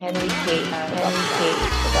Henry K. Production.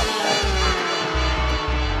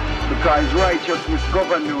 Because righteousness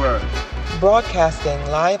govern the world. Broadcasting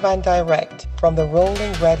live and direct from the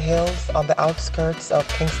rolling red hills on the outskirts of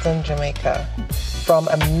Kingston, Jamaica. From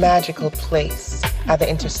a magical place at the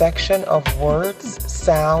intersection of words,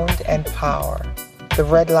 sound, and power. The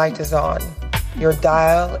red light is on. Your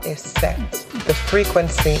dial is set. The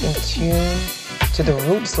frequency in tune to the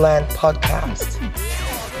Rootsland podcast.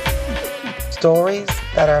 Stories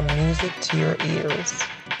that are music to your ears.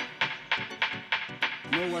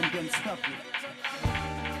 No one can stop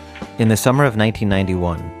it. In the summer of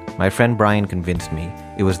 1991, my friend Brian convinced me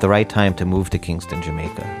it was the right time to move to Kingston,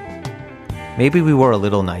 Jamaica. Maybe we were a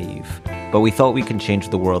little naive, but we thought we could change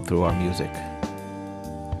the world through our music.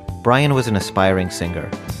 Brian was an aspiring singer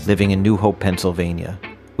living in New Hope, Pennsylvania,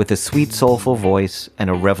 with a sweet, soulful voice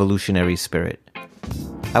and a revolutionary spirit.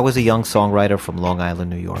 I was a young songwriter from Long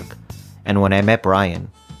Island, New York, and when I met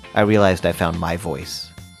Brian, I realized I found my voice.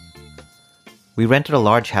 We rented a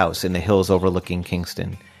large house in the hills overlooking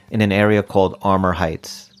Kingston, in an area called Armour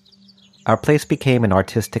Heights. Our place became an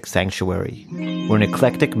artistic sanctuary, where an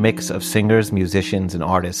eclectic mix of singers, musicians, and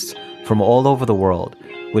artists from all over the world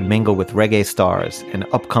would mingle with reggae stars and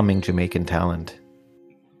upcoming Jamaican talent.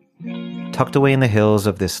 Tucked away in the hills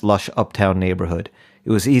of this lush uptown neighborhood,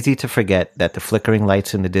 it was easy to forget that the flickering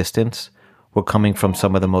lights in the distance were coming from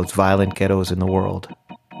some of the most violent ghettos in the world.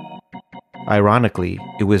 Ironically,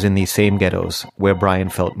 it was in these same ghettos where Brian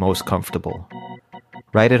felt most comfortable.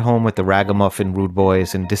 Right at home with the ragamuffin rude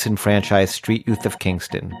boys and disenfranchised street youth of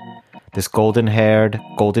Kingston, this golden-haired,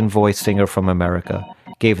 golden-voiced singer from America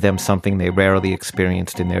gave them something they rarely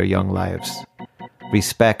experienced in their young lives: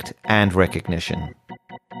 respect and recognition.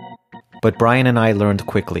 But Brian and I learned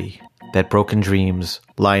quickly that broken dreams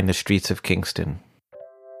lie in the streets of Kingston.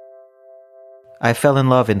 I fell in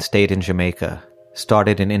love and stayed in Jamaica,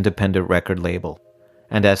 started an independent record label,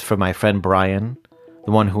 and as for my friend Brian,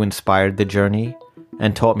 the one who inspired the journey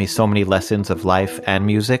and taught me so many lessons of life and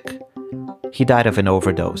music, he died of an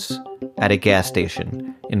overdose at a gas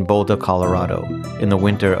station in Boulder, Colorado in the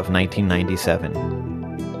winter of 1997.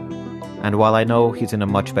 And while I know he's in a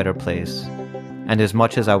much better place, and as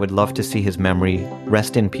much as I would love to see his memory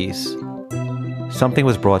rest in peace, something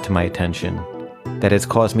was brought to my attention that has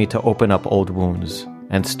caused me to open up old wounds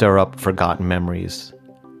and stir up forgotten memories.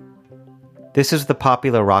 This is the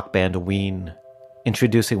popular rock band Ween,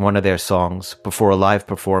 introducing one of their songs before a live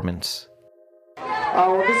performance.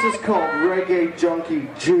 This is called Reggae Junkie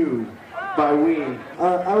Jew by Ween.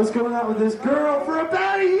 I was going out with this girl for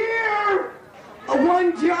about a year,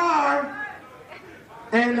 one jar,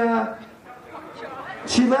 and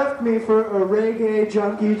she left me for a Reggae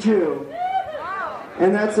Junkie Jew.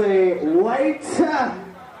 And that's a white,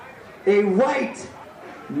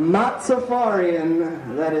 not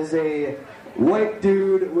Safarian. That is a white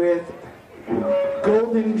dude with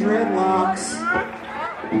golden dreadlocks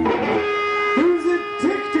who's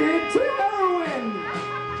addicted to heroin.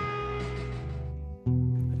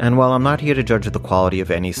 And while I'm not here to judge the quality of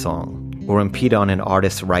any song or impede on an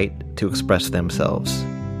artist's right to express themselves,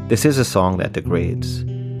 this is a song that degrades.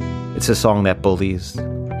 It's a song that bullies.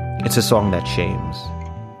 It's a song that shames.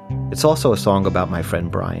 It's also a song about my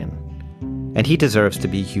friend Brian. And he deserves to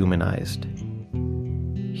be humanized.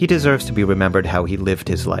 He deserves to be remembered how he lived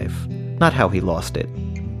his life, not how he lost it.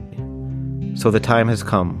 So the time has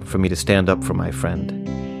come for me to stand up for my friend,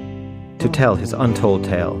 to tell his untold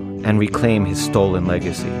tale and reclaim his stolen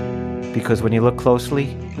legacy. Because when you look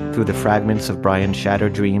closely through the fragments of Brian's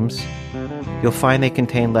shattered dreams, you'll find they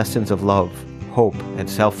contain lessons of love, hope, and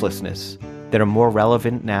selflessness that are more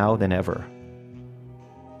relevant now than ever.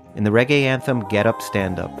 In the reggae anthem Get Up,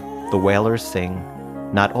 Stand Up, the Wailers sing,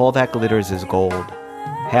 "Not all that glitters is gold.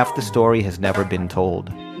 Half the story has never been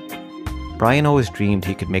told." Brian always dreamed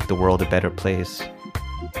he could make the world a better place.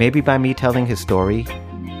 Maybe by me telling his story,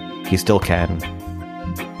 he still can.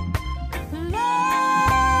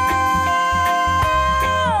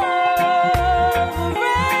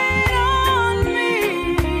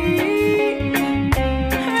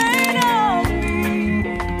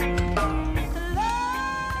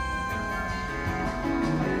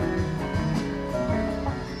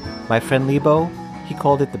 My friend Lebo, he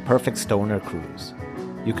called it the perfect stoner cruise.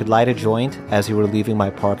 You could light a joint as you were leaving my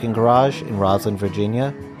parking garage in Roslyn,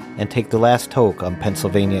 Virginia, and take the last toke on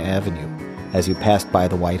Pennsylvania Avenue as you passed by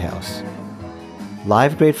the White House.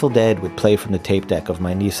 Live Grateful Dead would play from the tape deck of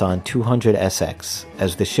my Nissan 200 SX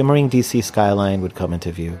as the shimmering DC skyline would come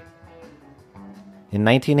into view. In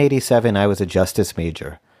 1987, I was a justice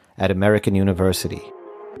major at American University,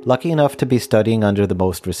 lucky enough to be studying under the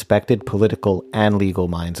most respected political and legal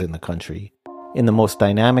minds in the country, in the most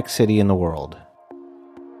dynamic city in the world.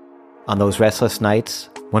 On those restless nights,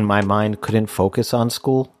 when my mind couldn't focus on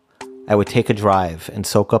school, I would take a drive and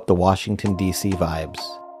soak up the Washington, D.C. vibes.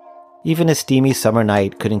 Even a steamy summer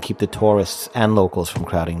night couldn't keep the tourists and locals from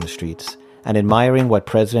crowding the streets and admiring what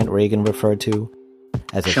President Reagan referred to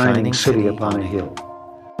as a shining city upon a hill.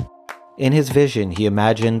 In his vision, he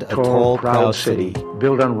imagined a tall, proud city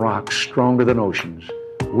built on rocks stronger than oceans,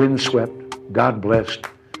 windswept, God-blessed,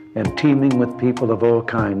 and teeming with people of all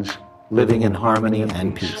kinds living in harmony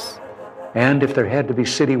and peace. And if there had to be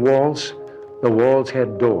city walls, the walls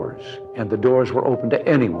had doors, and the doors were open to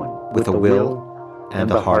anyone with the will and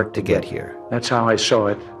the heart to get here. That's how I saw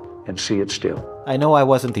it and see it still. I know I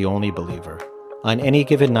wasn't the only believer. On any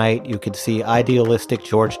given night, you could see idealistic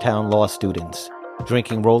Georgetown law students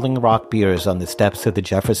drinking Rolling Rock beers on the steps of the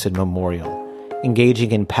Jefferson Memorial,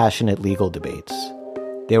 engaging in passionate legal debates.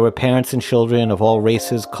 There were parents and children of all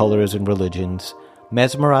races, colors, and religions,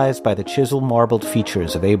 mesmerized by the chiseled marbled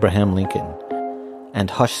features of Abraham Lincoln, and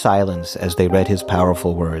hushed silence as they read his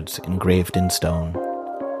powerful words engraved in stone.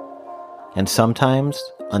 And sometimes,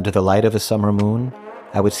 under the light of a summer moon,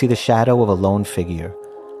 I would see the shadow of a lone figure,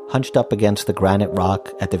 hunched up against the granite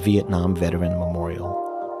rock at the Vietnam Veteran Memorial.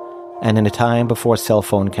 And in a time before cell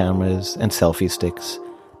phone cameras and selfie sticks,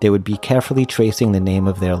 they would be carefully tracing the name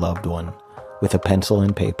of their loved one with a pencil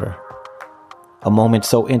and paper. A moment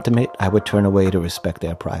so intimate, I would turn away to respect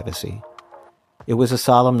their privacy. It was a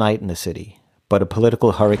solemn night in the city, but a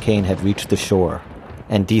political hurricane had reached the shore,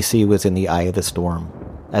 and D.C. was in the eye of the storm.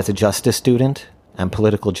 As a justice student and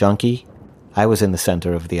political junkie, I was in the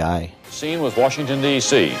center of the eye. The scene was Washington,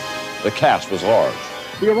 D.C. The cast was large.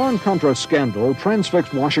 The Iran-Contra scandal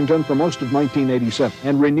transfixed Washington for most of 1987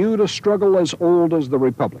 and renewed a struggle as old as the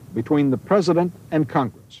Republic between the president and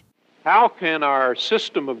Congress. How can our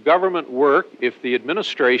system of government work if the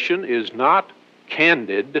administration is not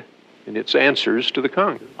candid in its answers to the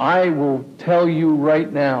Congress? I will tell you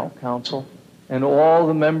right now, Counsel, and all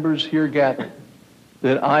the members here gathered,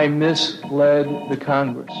 that I misled the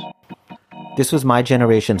Congress. This was my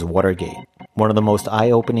generation's Watergate, one of the most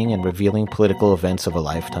eye-opening and revealing political events of a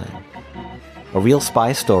lifetime. A real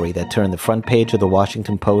spy story that turned the front page of the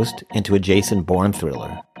Washington Post into a Jason Bourne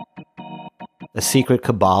thriller. A secret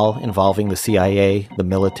cabal involving the CIA, the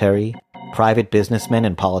military, private businessmen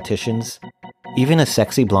and politicians, even a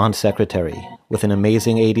sexy blonde secretary with an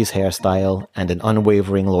amazing 80s hairstyle and an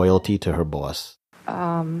unwavering loyalty to her boss.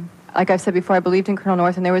 Like I've said before, I believed in Colonel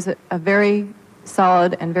North, and there was a very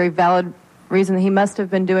solid and very valid reason that he must have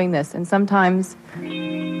been doing this. And sometimes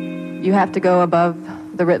you have to go above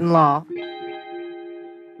the written law.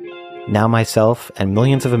 Now myself and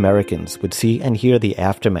millions of Americans would see and hear the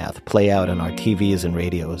aftermath play out on our TVs and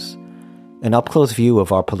radios. An up-close view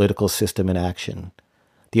of our political system in action,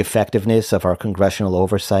 the effectiveness of our congressional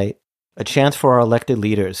oversight, a chance for our elected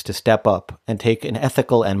leaders to step up and take an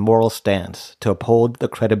ethical and moral stance to uphold the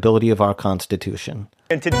credibility of our Constitution.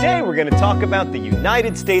 And today we're going to talk about the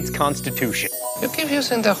United States Constitution. You keep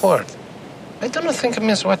using the word. I don't think it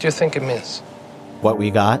means what you think it means. What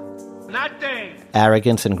we got? Nothing.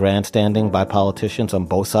 Arrogance and grandstanding by politicians on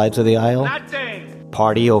both sides of the aisle. Nothing.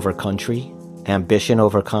 Party over country. Ambition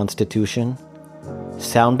over Constitution.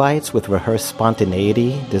 Soundbites with rehearsed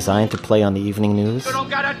spontaneity designed to play on the evening news. You don't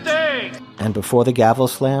got a thing. And before the gavel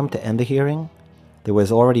slammed to end the hearing, there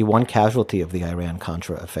was already one casualty of the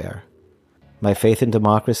Iran-Contra affair. My faith in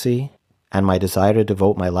democracy and my desire to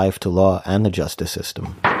devote my life to law and the justice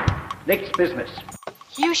system. Next business.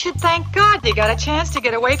 You should thank God you got a chance to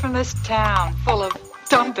get away from this town full of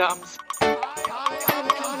dum-dums.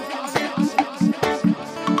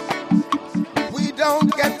 We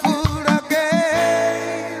don't get food again.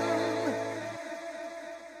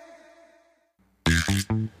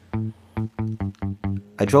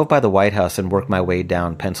 I drove by the White House and worked my way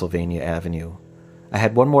down Pennsylvania Avenue. I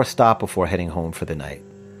had one more stop before heading home for the night.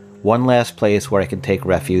 One last place where I can take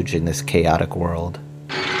refuge in this chaotic world.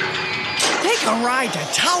 Take a ride to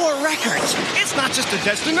Tower Records. It's not just a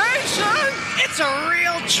destination. It's a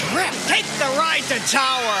real trip. Take the ride to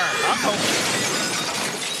Tower. Uh-oh.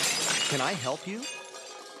 Can I help you?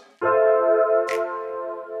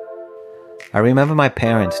 I remember my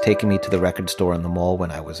parents taking me to the record store in the mall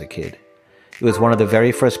when I was a kid. It was one of the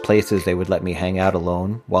very first places they would let me hang out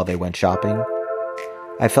alone while they went shopping.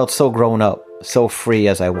 I felt so grown up, so free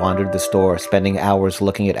as I wandered the store, spending hours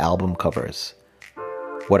looking at album covers.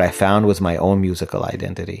 What I found was my own musical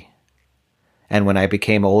identity. And when I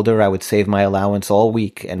became older, I would save my allowance all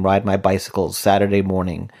week and ride my bicycles Saturday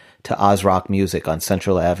morning to Oz Rock Music on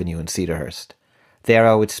Central Avenue in Cedarhurst. There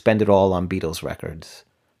I would spend it all on Beatles records.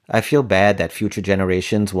 I feel bad that future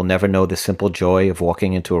generations will never know the simple joy of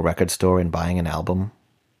walking into a record store and buying an album.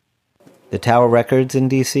 The Tower Records in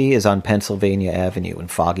D.C. is on Pennsylvania Avenue in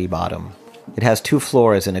Foggy Bottom. It has 2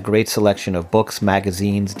 floors and a great selection of books,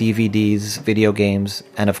 magazines, DVDs, video games,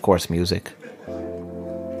 and of course music.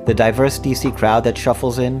 The diverse DC crowd that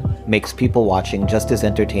shuffles in makes people watching just as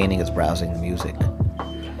entertaining as browsing the music.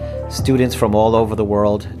 Students from all over the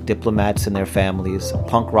world, diplomats and their families,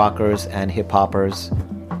 punk rockers and hip-hoppers.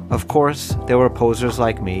 Of course, there were posers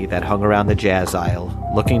like me that hung around the jazz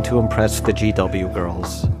aisle, looking to impress the GW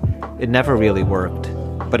girls. It never really worked,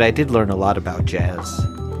 but I did learn a lot about jazz.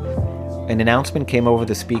 An announcement came over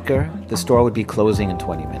the speaker. The store would be closing in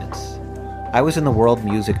 20 minutes. I was in the world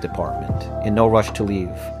music department, in no rush to leave.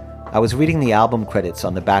 I was reading the album credits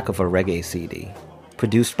on the back of a reggae CD.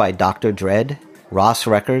 Produced by Dr. Dread, Ross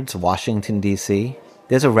Records, Washington, D.C.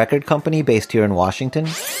 There's a record company based here in Washington?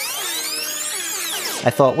 I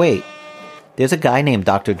thought, wait, there's a guy named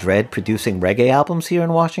Dr. Dread producing reggae albums here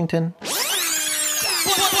in Washington?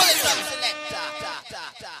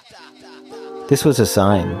 This was a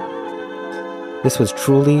sign. This was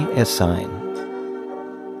truly a sign.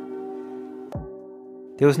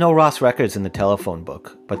 There was no Ross Records in the telephone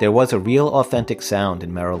book, but there was a real authentic sound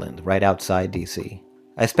in Maryland, right outside D.C.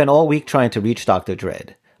 I spent all week trying to reach Dr.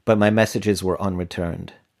 Dread, but my messages were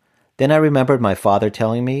unreturned. Then I remembered my father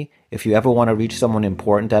telling me, if you ever want to reach someone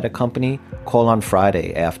important at a company, call on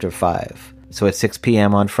Friday after 5. So at 6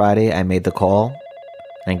 p.m. on Friday, I made the call,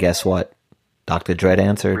 and guess what? Dr. Dread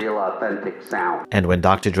answered. Real authentic sound. And when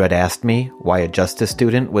Dr. Dread asked me why a justice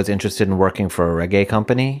student was interested in working for a reggae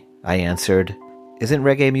company, I answered, isn't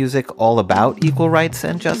reggae music all about equal rights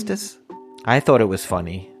and justice? I thought it was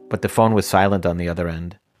funny, but the phone was silent on the other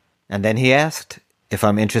end. And then he asked if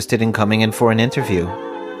I'm interested in coming in for an interview.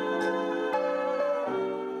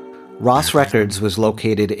 Ross Records was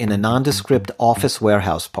located in a nondescript office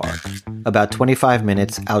warehouse park, about 25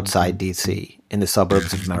 minutes outside D.C., in the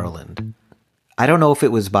suburbs of Maryland. I don't know if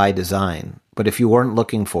it was by design, but if you weren't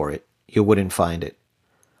looking for it, you wouldn't find it.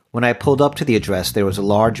 When I pulled up to the address, there was a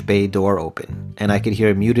large bay door open, and I could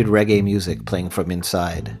hear muted reggae music playing from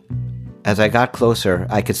inside. As I got closer,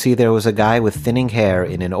 I could see there was a guy with thinning hair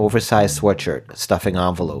in an oversized sweatshirt stuffing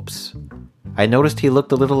envelopes. I noticed he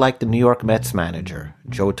looked a little like the New York Mets manager,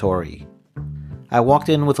 Joe Torre. I walked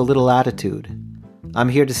in with a little attitude. I'm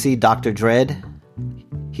here to see Dr. Dread.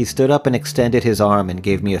 He stood up and extended his arm and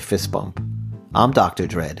gave me a fist bump. I'm Dr.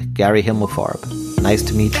 Dread, Gary Himmelfarb. Nice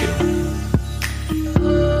to meet you.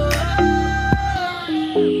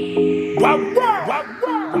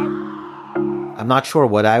 I'm not sure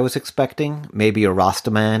what I was expecting, maybe a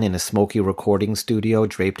Rastaman in a smoky recording studio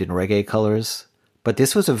draped in reggae colors. But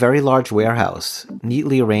this was a very large warehouse,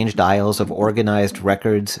 neatly arranged aisles of organized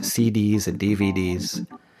records, CDs, and DVDs.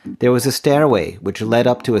 There was a stairway which led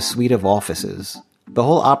up to a suite of offices. The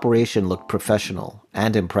whole operation looked professional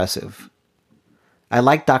and impressive. I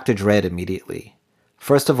liked Dr. Dread immediately.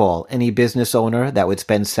 First of all, any business owner that would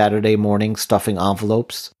spend Saturday morning stuffing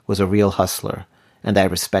envelopes was a real hustler, and I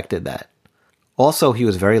respected that. Also, he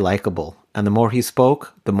was very likable, and the more he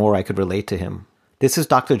spoke, the more I could relate to him. This is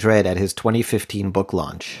Dr. Dread at his 2015 book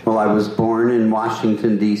launch. Well, I was born in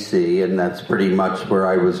Washington, D.C., and that's pretty much where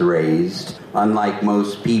I was raised. Unlike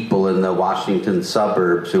most people in the Washington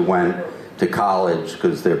suburbs who went to college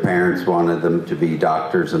because their parents wanted them to be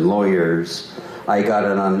doctors and lawyers, I got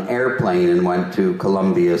on an airplane and went to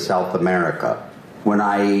Colombia, South America. When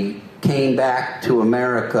I came back to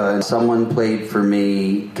America and someone played for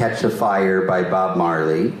me Catch a Fire by Bob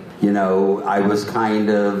Marley, you know, I was kind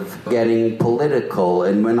of getting political.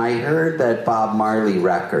 And when I heard that Bob Marley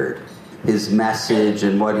record, his message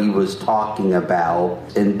and what he was talking about,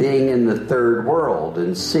 and being in the third world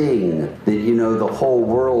and seeing that, you know, the whole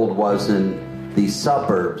world wasn't the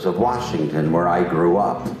suburbs of Washington where I grew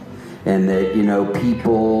up. And that, you know,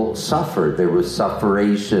 people suffered. There was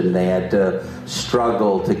sufferation. They had to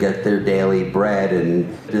struggle to get their daily bread.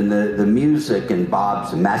 And the music and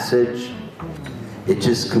Bob's message, it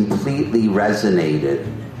just completely resonated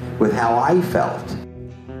with how I felt.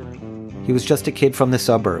 He was just a kid from the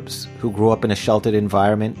suburbs who grew up in a sheltered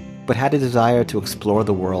environment, but had a desire to explore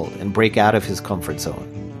the world and break out of his comfort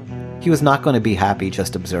zone. He was not going to be happy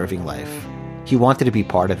just observing life. He wanted to be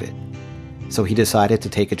part of it. So he decided to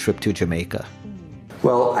take a trip to Jamaica.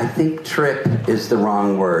 Well, I think trip is the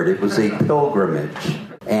wrong word. It was a pilgrimage.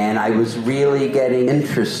 And I was really getting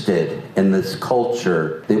interested in this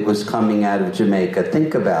culture that was coming out of Jamaica.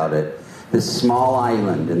 Think about it. This small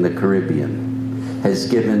island in the Caribbean has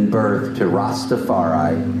given birth to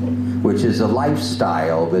Rastafari, which is a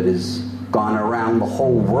lifestyle that has gone around the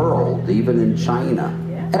whole world, even in China.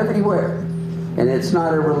 everywhere. And it's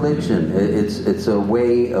not a religion. It's a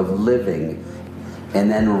way of living. And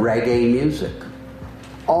then reggae music.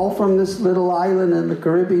 All from this little island in the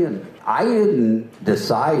Caribbean. I didn't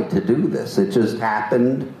decide to do this. It just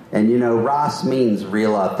happened. And you know, Ras means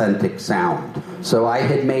real authentic sound. So I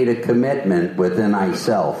had made a commitment within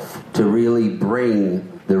myself to really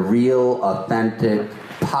bring the real authentic,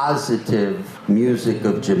 positive music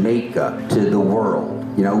of Jamaica to the world.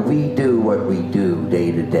 You know, we do what we do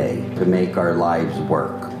day to day to make our lives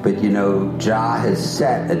work. But you know, Jah has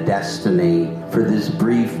set a destiny for this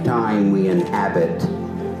brief time we inhabit,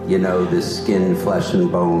 you know, this skin, flesh,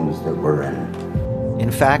 and bones that we're in.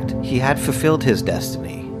 In fact, he had fulfilled his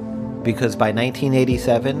destiny. Because by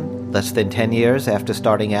 1987, less than 10 years after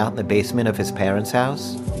starting out in the basement of his parents'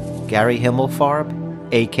 house, Gary Himmelfarb,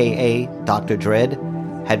 a.k.a. Dr. Dread,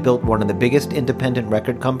 had built one of the biggest independent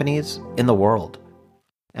record companies in the world.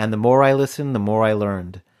 And the more I listened, the more I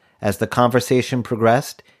learned. As the conversation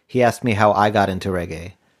progressed, he asked me how I got into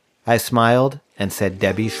reggae. I smiled and said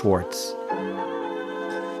Debbie Schwartz.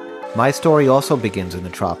 My story also begins in the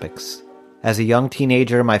tropics. As a young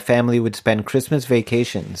teenager, my family would spend Christmas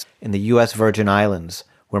vacations in the U.S. Virgin Islands,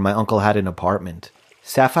 where my uncle had an apartment.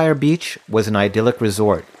 Sapphire Beach was an idyllic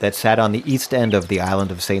resort that sat on the east end of the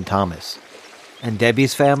island of St. Thomas. And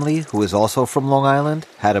Debbie's family, who is also from Long Island,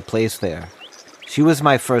 had a place there. She was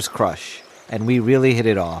my first crush, and we really hit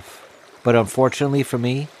it off. But unfortunately for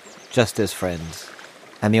me, just as friends.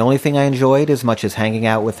 And the only thing I enjoyed as much as hanging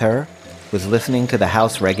out with her was listening to the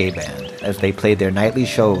house reggae band as they played their nightly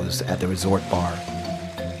shows at the resort bar.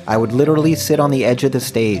 I would literally sit on the edge of the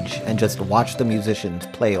stage and just watch the musicians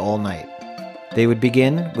play all night. They would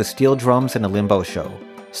begin with steel drums and a limbo show,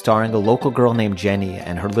 starring a local girl named Jenny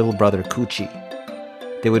and her little brother Coochie.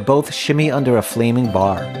 They would both shimmy under a flaming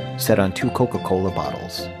bar set on 2 Coca-Cola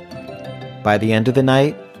bottles. By the end of the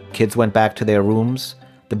night, kids went back to their rooms.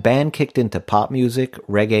 The band kicked into pop music,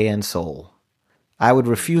 reggae, and soul. I would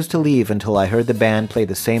refuse to leave until I heard the band play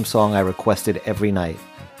the same song I requested every night.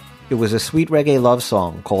 It was a sweet reggae love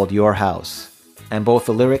song called Your House, and both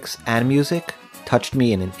the lyrics and music touched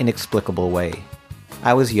me in an inexplicable way.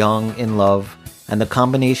 I was young, in love, and the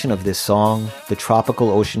combination of this song, the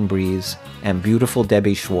tropical ocean breeze, and beautiful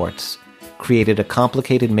Debbie Schwartz created a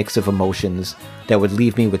complicated mix of emotions that would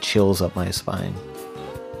leave me with chills up my spine.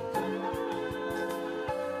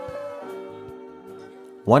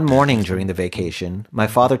 One morning during the vacation, my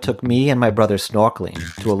father took me and my brother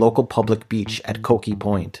snorkeling to a local public beach at Cokie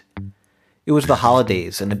Point. It was the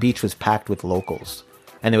holidays and the beach was packed with locals,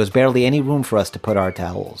 and there was barely any room for us to put our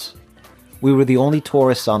towels. We were the only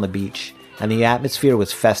tourists on the beach, and the atmosphere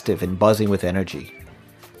was festive and buzzing with energy.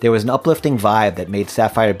 There was an uplifting vibe that made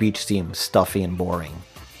Sapphire Beach seem stuffy and boring.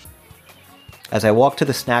 As I walked to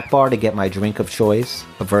the snack bar to get my drink of choice,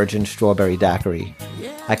 a virgin strawberry daiquiri,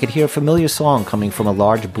 I could hear a familiar song coming from a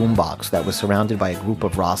large boombox that was surrounded by a group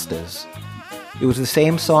of Rastas. It was the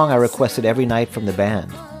same song I requested every night from the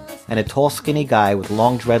band, and a tall skinny guy with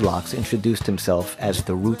long dreadlocks introduced himself as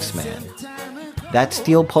the Roots Man. "That's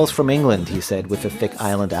Steel Pulse from England," he said with a thick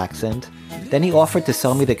island accent. Then he offered to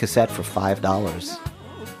sell me the cassette for $5.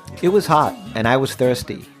 It was hot, and I was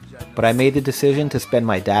thirsty, but I made the decision to spend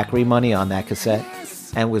my daiquiri money on that cassette,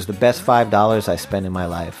 and it was the best $5 I spent in my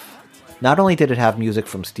life. Not only did it have music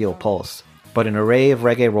from Steel Pulse, but an array of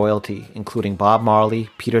reggae royalty, including Bob Marley,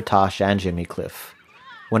 Peter Tosh, and Jimmy Cliff.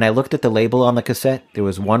 When I looked at the label on the cassette, there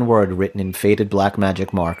was one word written in faded black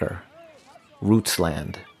magic marker: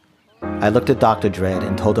 Rootsland. I looked at Dr. Dread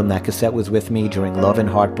and told him that cassette was with me during love and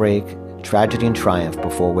heartbreak, tragedy and triumph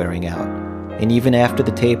before wearing out. And even after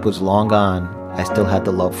the tape was long gone, I still had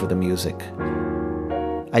the love for the music.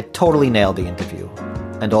 I totally nailed the interview.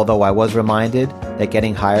 And although I was reminded that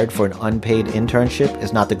getting hired for an unpaid internship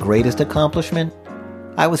is not the greatest accomplishment,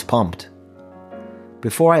 I was pumped.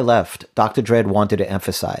 Before I left, Dr. Dread wanted to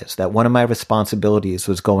emphasize that one of my responsibilities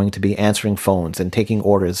was going to be answering phones and taking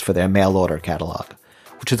orders for their mail order catalog,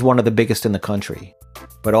 which is one of the biggest in the country.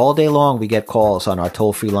 But all day long we get calls on our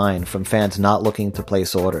toll-free line from fans not looking to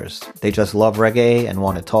place orders. They just love reggae and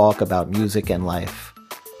want to talk about music and life.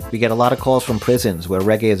 We get a lot of calls from prisons where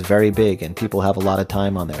reggae is very big and people have a lot of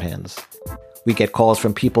time on their hands. We get calls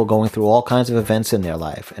from people going through all kinds of events in their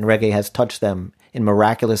life, and reggae has touched them in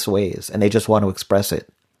miraculous ways, and they just want to express it.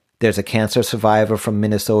 There's a cancer survivor from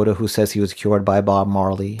Minnesota who says he was cured by Bob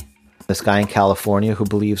Marley. This guy in California who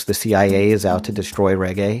believes the CIA is out to destroy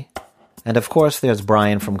reggae. And of course, there's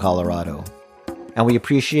Brian from Colorado. And we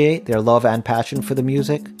appreciate their love and passion for the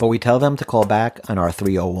music, but we tell them to call back on our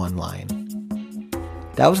 301 line.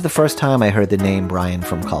 That was the first time I heard the name Brian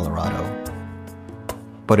from Colorado.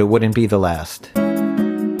 But it wouldn't be the last.